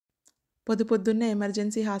పొద్దున్నే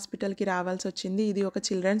ఎమర్జెన్సీ హాస్పిటల్‌కి రావాల్సొచ్చింది. ఇది ఒక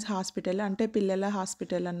చిల్డ్రన్స్ హాస్పిటల్ అంటే పిల్లల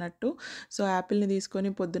హాస్పిటల్ అన్నట్టు. సో, యాపిల్‌ని తీసుకొని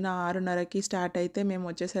పొద్దున 6:30కి స్టార్ట్ అయితే మేము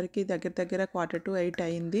వచ్చేసరికి దగ్గర దగ్గర 7:45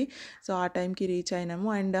 అయింది. సో, ఆ టైంకి రీచ్ అయినాము.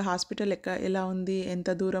 అండ్ హాస్పిటల్ ఎలా ఉంది, ఎంత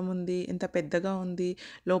దూరం ఉంది, ఎంత పెద్దగా ఉంది,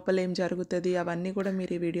 లోపల ఏం జరుగుతది అవన్నీ కూడా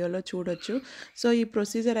మీరు ఈ వీడియోలో చూడొచ్చు. సో, ఈ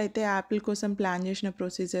ప్రొసీజర్ అయితే యాపిల్ కోసం ప్లాన్ చేసిన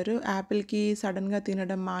ప్రొసీజర్. యాపిల్‌కి సడెన్‌గా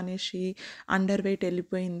తినడం మానేసి అండర్ వెయిట్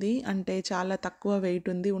వెళ్ళిపోయింది. అంటే చాలా తక్కువ వెయిట్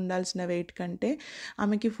ఉంది ఉండాల్సిన వెయిట్ కంటే.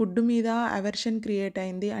 ఆమెకి ఫుడ్ మీద అవర్షన్ క్రియేట్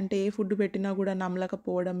అయింది. అంటే ఏ ఫుడ్ పెట్టినా కూడా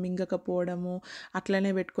నమలకపోవడం, మింగకపోవడము,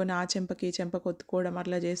 అట్లనే పెట్టుకొని ఆ చెంపకి ఈ చెంపకి ఒత్తుకోవడం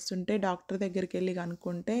అట్లా చేస్తుంటే డాక్టర్ దగ్గరికి వెళ్ళి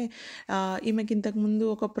కనుక్కుంటే ఈమెకి ఇంతకుముందు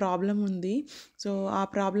ఒక ప్రాబ్లం ఉంది. సో, ఆ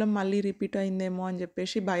ప్రాబ్లం మళ్ళీ రిపీట్ అయిందేమో అని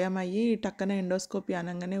చెప్పేసి భయం అయ్యి టక్కన ఎండోస్కోపీ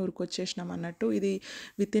అనగానే ఉరికొచ్చేసినాం అన్నట్టు. ఇది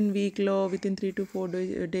వితిన్ 3 to 4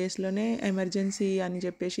 డేస్‌లోనే ఎమర్జెన్సీ అని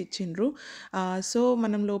చెప్పేసి ఇచ్చిండ్రు. సో,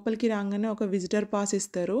 మనం లోపలికి రాగానే ఒక విజిటర్ పాస్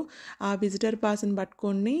ఇస్తారు. ఆ విజిటర్ పాస్‌ని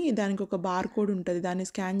పట్టుకొని దానికి ఒక బార్ కోడ్ ఉంటది. దాన్ని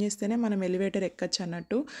స్కాన్ చేస్తేనే మనం ఎలివేటర్ ఎక్కచ్చు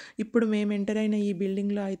అన్నట్టు. ఇప్పుడు మేము ఎంటర్ అయిన ఈ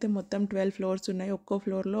బిల్డింగ్‌లో అయితే మొత్తం 12 ఫ్లోర్స్ ఉన్నాయి. ఒక్కో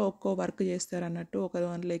ఫ్లోర్‌లో ఒక్కో వర్క్ చేస్తారన్నట్టు. ఒక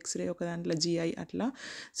దాంట్లో ఎక్స్‌రే, ఒక దాంట్లో జీఐ అట్లా.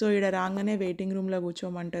 సో, ఈడ రాగానే వెయిటింగ్ రూమ్‌లో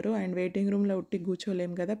కూర్చోమంటారు. అండ్ వెయిటింగ్ రూమ్‌లో ఉట్టిగా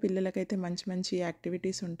కూర్చోలేము కదా! పిల్లలకైతే మంచి మంచి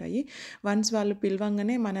యాక్టివిటీస్ ఉంటాయి. వన్స్ వాళ్ళు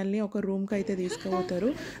పిలవంగానే మనల్ని ఒక రూమ్‌కి అయితే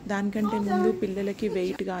తీసుకుపోతారు. దానికంటే ముందు పిల్లలకి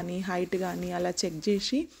వెయిట్ గానీ, హైట్ గానీ అలా చెక్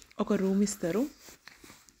చేసి ఒక రూమ్ ఇస్తారు.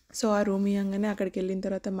 సో, ఆ రూమ్ ఇయ్యంగానే అక్కడికెళ్ళిన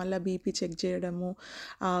తర్వాత మళ్ళీ బీపీ చెక్ చేయడము,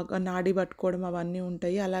 నాడి పట్టుకోవడం అవన్నీ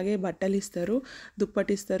ఉంటాయి. అలాగే బట్టలిస్తారు,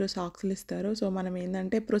 దుప్పటిస్తారు, సాక్స్‌లిస్తారు. సో, మనం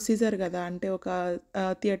ఏందంటే ప్రొసీజర్ కదా! అంటే ఒక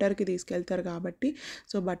థియేటర్‌కి తీసుకెళ్తారు కాబట్టి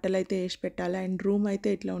సో, బట్టలైతే ఏసి పెట్టాలి. అండ్ రూమ్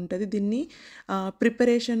అయితే ఇట్లా ఉంటది. దీన్ని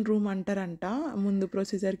ప్రిపరేషన్ రూమ్ అంటారంట ముందు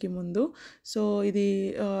ప్రొసీజర్‌కి ముందు. సో, ఇది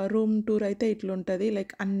రూమ్ టూర్ అయితే ఇట్లుంటది.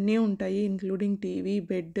 లైక్ అన్నీ ఉంటాయి ఇంక్లూడింగ్ టీవీ,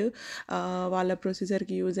 బెడ్, వాళ్ళ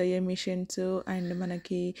ప్రొసీజర్‌కి యూజ్ అయ్యే మిషన్స్ అండ్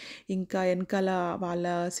మనకి ఇంకా వెనకాల వాళ్ళ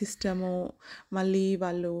సిస్టము, మళ్ళీ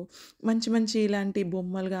వాళ్ళు మంచి మంచి ఇలాంటి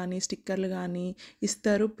బొమ్మలు కానీ స్టిక్కర్లు కానీ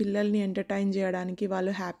ఇస్తారు. పిల్లల్ని ఎంటర్టైన్ చేయడానికి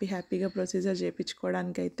వాళ్ళు హ్యాపీగా ప్రొసీజర్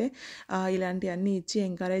చేయించుకోవడానికైతే ఇలాంటివన్నీ ఇచ్చి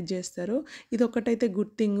ఎంకరేజ్ చేస్తారు. ఇదొక్కటైతే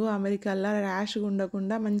గుడ్ థింగ్. అమెరికాలో ర్యాష్గా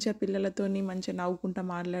ఉండకుండా మంచిగా పిల్లలతోని మంచిగా నవ్వుకుంటూ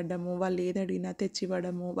మాట్లాడడము, వాళ్ళు ఏది అడిగినా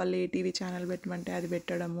తెచ్చివ్వడము, వాళ్ళు ఏ టీవీ ఛానల్ పెట్టమంటే అది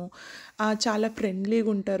పెట్టడము, చాలా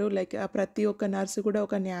ఫ్రెండ్లీగా ఉంటారు. లైక్ ప్రతి ఒక్క నర్సు కూడా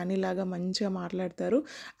ఒక న్యానీ లాగా మంచిగా మాట్లాడతారు.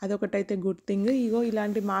 అదొకటైతే గుడ్ థింగ్. ఇగో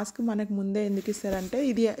ఇలాంటి మాస్క్ మనకు ముందే ఎందుకు ఇస్తారంటే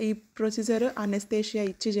ఈ ప్రొసీజర్ అనెస్థేషియా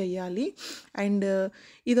ఇచ్చి చేయాలి. అండ్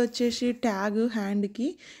ఇది వచ్చేసి ట్యాగ్ హ్యాండ్కి,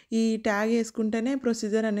 ఈ ట్యాగ్ వేసుకుంటేనే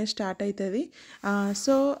ప్రొసీజర్ అనేది స్టార్ట్ అవుతుంది.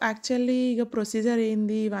 సో, యాక్చువల్లీ ఇక ప్రొసీజర్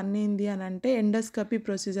ఏంది ఇవన్నీ ఏంది అని అంటే ఎండోస్కోపీ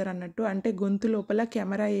ప్రొసీజర్ అన్నట్టు. అంటే గొంతు లోపల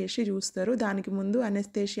కెమెరా వేసి చూస్తారు. దానికి ముందు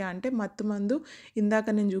అనెస్థేషియా అంటే మత్తు మందు, ఇందాక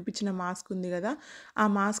నేను చూపించిన మాస్క్ ఉంది కదా, ఆ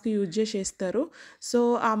మాస్క్ యూజ్ చేసేస్తారు. సో,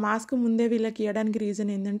 ఆ మాస్క్ ముందే వీళ్ళకి ఇవ్వడానికి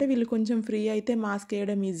రీజన్ ఏంటంటే వీళ్ళు కొంచెం ఫ్రీ అయితే మాస్క్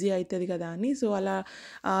వేయడం ఈజీ అవుతుంది కదా అని. సో, అలా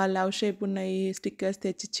లవ్ షేప్ ఉన్నాయి స్టిక్కర్స్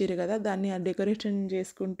తెచ్చిచ్చారు కదా, దాన్ని డెకరేషన్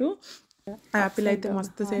చేసుకుంటూ యాపిల్ అయితే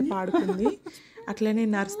మస్తు సేపు ఆడుకుంది. అట్లనే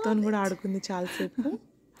నర్స్తో కూడా ఆడుకుంది చాలాసేపు.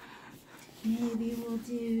 Maybe we'll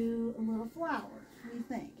do a little flower. What do you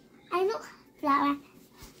think? I know flower.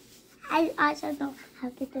 I also know how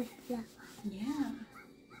to do flower. Yeah.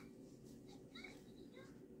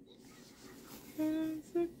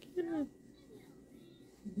 So cute.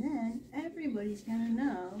 Then everybody's gonna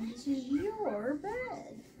know this is your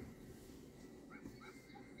bed.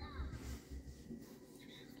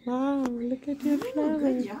 Wow, look at your flower.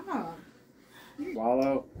 Good job.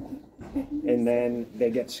 Swallow, and then they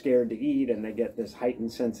get scared to eat, and they get this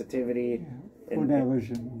heightened sensitivity. Food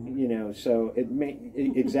aversion. You know, so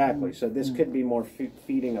exactly. So this could be more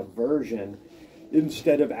feeding aversion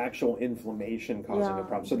instead of actual inflammation causing a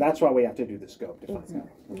problem. So that's why we have to do the scope to find out.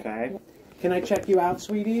 Okay? Can I check you out,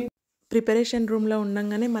 sweetie? Preparation రూమ్లో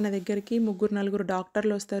ఉండగానే మన దగ్గరికి 3-4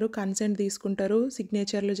 డాక్టర్లు వస్తారు. Consent తీసుకుంటారు,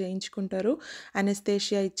 సిగ్నేచర్లు చేయించుకుంటారు.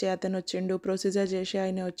 Anaesthesia ఇచ్చే అతను వచ్చిండు, ప్రొసీజర్ చేసే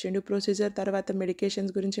ఆయన వచ్చిండు, ప్రొసీజర్ తర్వాత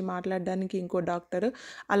మెడికేషన్స్ గురించి మాట్లాడడానికి ఇంకో డాక్టర్,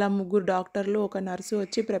 అలా 3 డాక్టర్లు ఒక నర్సు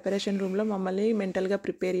వచ్చి ప్రిపరేషన్ రూమ్లో మమ్మల్ని మెంటల్గా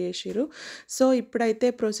ప్రిపేర్ చేసిరు. సో, ఇప్పుడైతే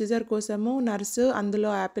ప్రొసీజర్ కోసము నర్సు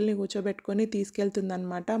అందులో యాపిల్ని కూర్చోబెట్టుకొని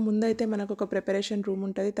తీసుకెళ్తుందనమాట. ముందైతే మనకు ఒక ప్రిపరేషన్ రూమ్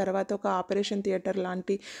ఉంటుంది, తర్వాత ఒక ఆపరేషన్ థియేటర్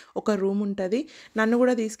లాంటి ఒక రూమ్ ఉంటుంది. నన్ను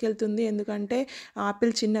కూడా తీసుకెళ్తుంది. ఎందుకంటే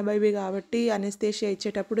ఆపిల్ చిన్న బేబీ కాబట్టి అనెస్థేషియా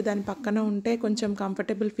ఇచ్చేటప్పుడు దాని పక్కన ఉంటే కొంచెం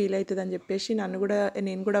కంఫర్టబుల్ ఫీల్ అవుతుంది అని చెప్పేసి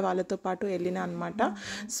నేను కూడా వాళ్ళతో పాటు వెళ్ళినా అనమాట.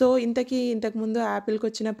 సో, ఇంతకుముందు యాపిల్కి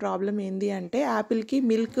వచ్చిన ప్రాబ్లం ఏంది అంటే యాపిల్కి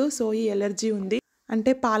మిల్క్, సోయి ఎలర్జీ ఉంది.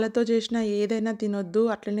 అంటే పాలతో చేసిన ఏదైనా తినొద్దు.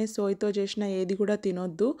 అట్లనే సోయతో చేసిన ఏది కూడా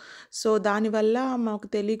తినొద్దు. సో, దానివల్ల మాకు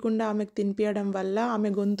తెలియకుండా ఆమెకు తినిపియడం వల్ల ఆమె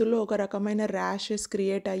గొంతులో ఒక రకమైన ర్యాషెస్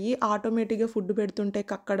క్రియేట్ అయ్యి ఆటోమేటిక్‌గా ఫుడ్ పెడుతుంటే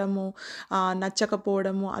కక్కడము,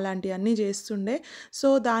 నచ్చకపోవడము అలాంటియన్నీ చేస్తుండే. సో,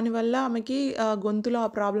 దానివల్ల ఆమెకి గొంతులో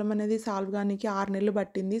ఆ ప్రాబ్లమ్ అనేది సాల్వ్ గానికి 6 నెలలు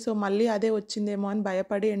పట్టింది. సో, మళ్ళీ అదే వచ్చిందేమో అని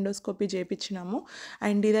భయపడి ఎండోస్కోపీ చేపిచ్చినాము.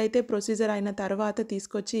 అండ్ ఇదైతే ప్రొసీజర్ అయిన తర్వాత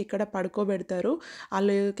తీసుకొచ్చి ఇక్కడ పడుకోబెడతారు.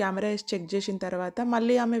 ఆళ్ళు కెమెరా ఏసి చెక్ చేసిన తర్వాత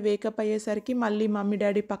మళ్ళీ ఆమె వేకప్ అయ్యేసరికి మళ్ళీ మమ్మీ,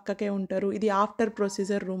 డ్యాడీ పక్కకే ఉంటారు. ఇది ఆఫ్టర్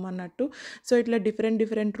ప్రొసీజర్ రూమ్ అన్నట్టు. సో, ఇట్లా డిఫరెంట్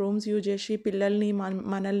రూమ్స్ యూజ్ చేసి పిల్లల్ని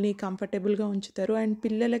మనల్ని కంఫర్టబుల్‌గా ఉంచుతారు. అండ్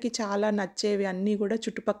పిల్లలకి చాలా నచ్చేవి అన్నీ కూడా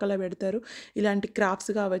చుట్టుపక్కల పెడతారు. ఇలాంటి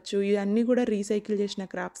క్రాఫ్ట్స్ కావచ్చు, ఇవన్నీ కూడా రీసైకిల్ చేసిన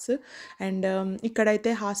క్రాఫ్ట్స్. అండ్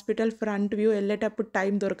ఇక్కడైతే హాస్పిటల్ ఫ్రంట్ వ్యూ ఎళ్ళేటప్పుడు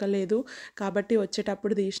టైం దొరకలేదు. కాబట్టి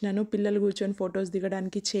వచ్చేటప్పుడు తీసినాను. పిల్లలు కూర్చొని ఫోటోస్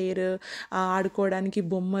దిగడానికి చైర్, ఆడుకోవడానికి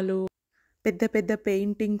బొమ్మలు, పెద్ద పెద్ద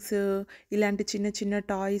పెయింటింగ్స్, ఇలాంటి చిన్న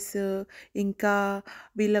టాయ్స్, ఇంకా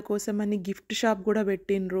వీళ్ళ కోసమని గిఫ్ట్ షాప్ కూడా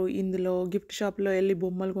పెట్టిండ్రు. ఇందులో గిఫ్ట్ షాప్‌లో ఎళ్లి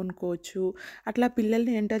బొమ్మలు కొనుక్కోవచ్చు. అట్లా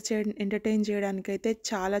పిల్లల్ని ఎంటర్‌టైన్ చేయడానికైతే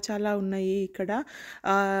చాలా ఉన్నాయి ఇక్కడ.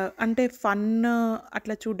 అంటే ఫన్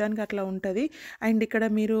అట్లా చూడ్డానికి అట్లా ఉంటది. అండ్ ఇక్కడ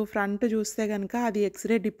మీరు ఫ్రంట్ చూస్తే గనక అది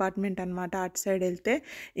ఎక్స్‌రే డిపార్ట్మెంట్ అనమాట అటు సైడ్ ఎళ్తే.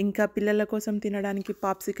 ఇంకా పిల్లల కోసం తినడానికి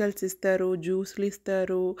పాప్సికల్స్ ఇస్తారు, జ్యూస్‌లు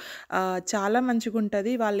ఇస్తారు. చాలా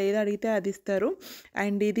మంచిగుంటది. వాళ్ళు ఏది అడిగితే అది ఇస్తారు.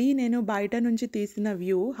 అండ్ ఇది నేను బయట నుంచి తీసిన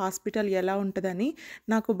వ్యూ హాస్పిటల్ ఎలా ఉంటదని.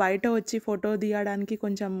 నాకు బయట వచ్చి ఫోటో తీయడానికి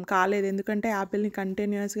కొంచెం కాలేదు. ఎందుకంటే యాపిల్‌ని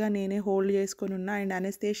కంటిన్యూయస్‌గా నేనే హోల్డ్ చేసుకొని ఉన్నా. అండ్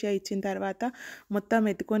అనెస్థేషియా ఇచ్చిన తర్వాత మొత్తం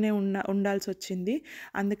ఎత్తుకొనే ఉండాల్సొచ్చింది.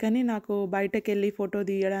 అందుకని నాకు బయటకెళ్ళి ఫోటో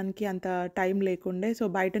తీయడానికి అంత టైం లేకుండే. సో,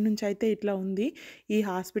 బయట నుంచి అయితే ఇట్లా ఉంది. ఈ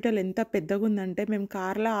హాస్పిటల్ ఎంత పెద్దగుందంటే మేము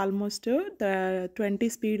కార్‌లో ఆల్మోస్ట్ 20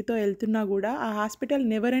 స్పీడ్‌తో ఎళ్తున్నా గూడా ఆ హాస్పిటల్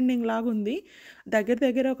నెవర్ ఎండింగ్ లాగుంది.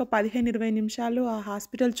 దగ్గర ఒక 15, 20 నిమిషాలు ఆ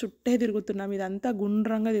హాస్పిటల్ చుట్టే తిరుగుతున్నాం. ఇదంతా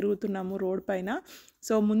గుండ్రంగా తిరుగుతున్నాము రోడ్ పైన.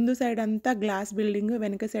 సో, ముందు సైడ్ అంతా గ్లాస్ బిల్డింగ్,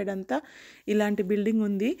 వెనక సైడ్ అంతా ఇలాంటి బిల్డింగ్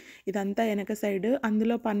ఉంది. ఇదంతా ఎనక సైడ్.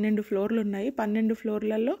 అందులో 12 ఫ్లోర్‌లున్నాయి. 12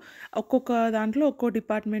 ఫ్లోర్‌లలో ఒక్కొక్క దాంట్లో ఒక్కో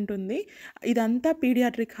డిపార్ట్మెంట్ ఉంది. ఇదంతా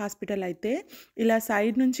పీడియాట్రిక్ హాస్పిటల్ అయితే, ఇలా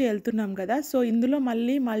సైడ్ నుంచి ఎళ్తున్నాం కదా! సో, ఇందులో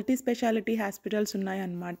మళ్ళీ మల్టీ స్పెషాలిటీ హాస్పిటల్స్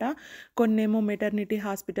ఉన్నాయన్నమాట. కొన్నేమో మెటర్నిటీ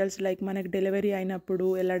హాస్పిటల్స్ లైక్ మనకి డెలివరీ అయినప్పుడు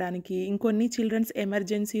ఎళ్ళడానికి, ఇంకొన్ని చిల్డ్రన్స్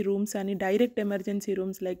ఎమర్జెన్సీ రూమ్స్ అని డైరెక్ట్ ఎమర్జెన్సీ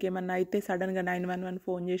రూమ్స్ లైక్ ఏమన్నా అయితే సడన్‌గా 911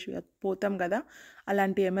 ఫోన్ చేసి పోతాం కదా!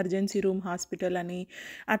 అలాంటి ఎమర్జెన్సీ రూమ్ హాస్పిటల్ అని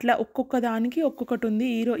అట్లా ఒక్కొక్క దానికి ఒక్కొక్కటి ఉంది.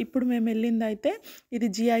 ఇప్పుడు మేము వెళ్ళిందైతే ఇది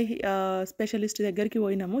జీఐ స్పెషలిస్ట్ దగ్గరికి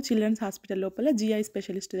పోయినాము. చిల్డ్రన్స్ హాస్పిటల్ లోపల జీఐ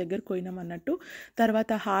స్పెషలిస్ట్ దగ్గరికి పోయినాం అన్నట్టు.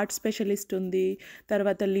 తర్వాత హార్ట్ స్పెషలిస్ట్ ఉంది.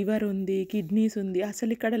 తర్వాత లివర్ ఉంది, కిడ్నీస్ ఉంది.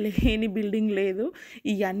 అసలు ఇక్కడ లేని బిల్డింగ్ లేదు.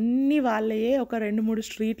 ఇయన్నీ వాళ్ళయే ఒక 2, 3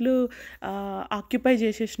 స్ట్రీట్లు ఆక్యుపై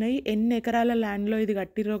చేసేసినాయి. ఎన్ని ఎకరాల ల్యాండ్‌లో ఇది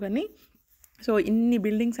కట్టిర్రో గానీ. సో, ఇన్ని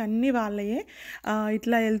బిల్డింగ్స్ అన్నీ వాళ్ళయే.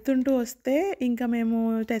 ఇట్లా ఎళ్తుంటూ వస్తే ఇంకా మేము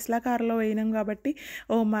టెస్లా కార్‌లో పోయినాం కాబట్టి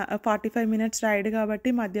 45 మినిట్స్ రైడ్ కాబట్టి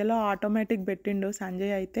మధ్యలో ఆటోమేటిక్ పెట్టిండు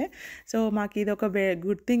సంజయ్ అయితే. సో, మాకు ఇదొక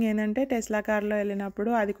గుడ్ థింగ్ ఏందంటే టెస్లా కార్‌లో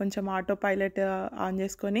వెళ్ళినప్పుడు అది కొంచెం ఆటో పైలట్ ఆన్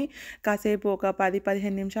చేసుకొని కాసేపు ఒక 10,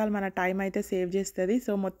 15 నిమిషాలు మన టైం అయితే సేవ్ చేస్తది.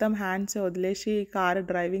 సో, మొత్తం హ్యాండ్స్ వదిలేసి కారు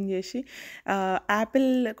డ్రైవింగ్ చేసి యాపిల్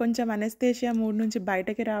కొంచెం అనెస్థేషియా మూడ్ నుంచి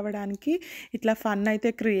బయటకి రావడానికి ఇట్లా ఫన్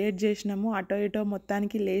అయితే క్రియేట్ చేసినాము. అటో ఇటో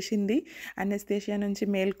మొత్తానికి లేచింది. అనెస్థేషియా నుంచి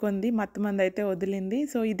మేల్కొంది. మత్తుమందైతే వదిలింది.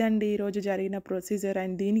 సో, ఇదండి ఈరోజు జరిగిన ప్రొసీజర్.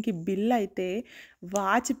 అండ్ దీనికి బిల్ అయితే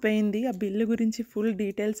వాచిపోయింది. ఆ బిల్లు గురించి ఫుల్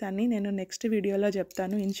డీటెయిల్స్ అన్నీ నేను నెక్స్ట్ వీడియోలో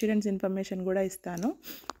చెప్తాను. ఇన్సూరెన్స్ ఇన్ఫర్మేషన్ కూడా ఇస్తాను.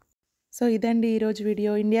 సో, ఇదండి ఈరోజు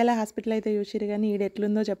వీడియో. ఇండియాలో హాస్పిటల్ అయితే చూసిర్రు కానీ ఈడ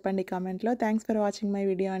ఎట్లుందో చెప్పండి కామెంట్‌లో. Thanks for watching my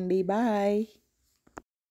video అండి. బాయ్.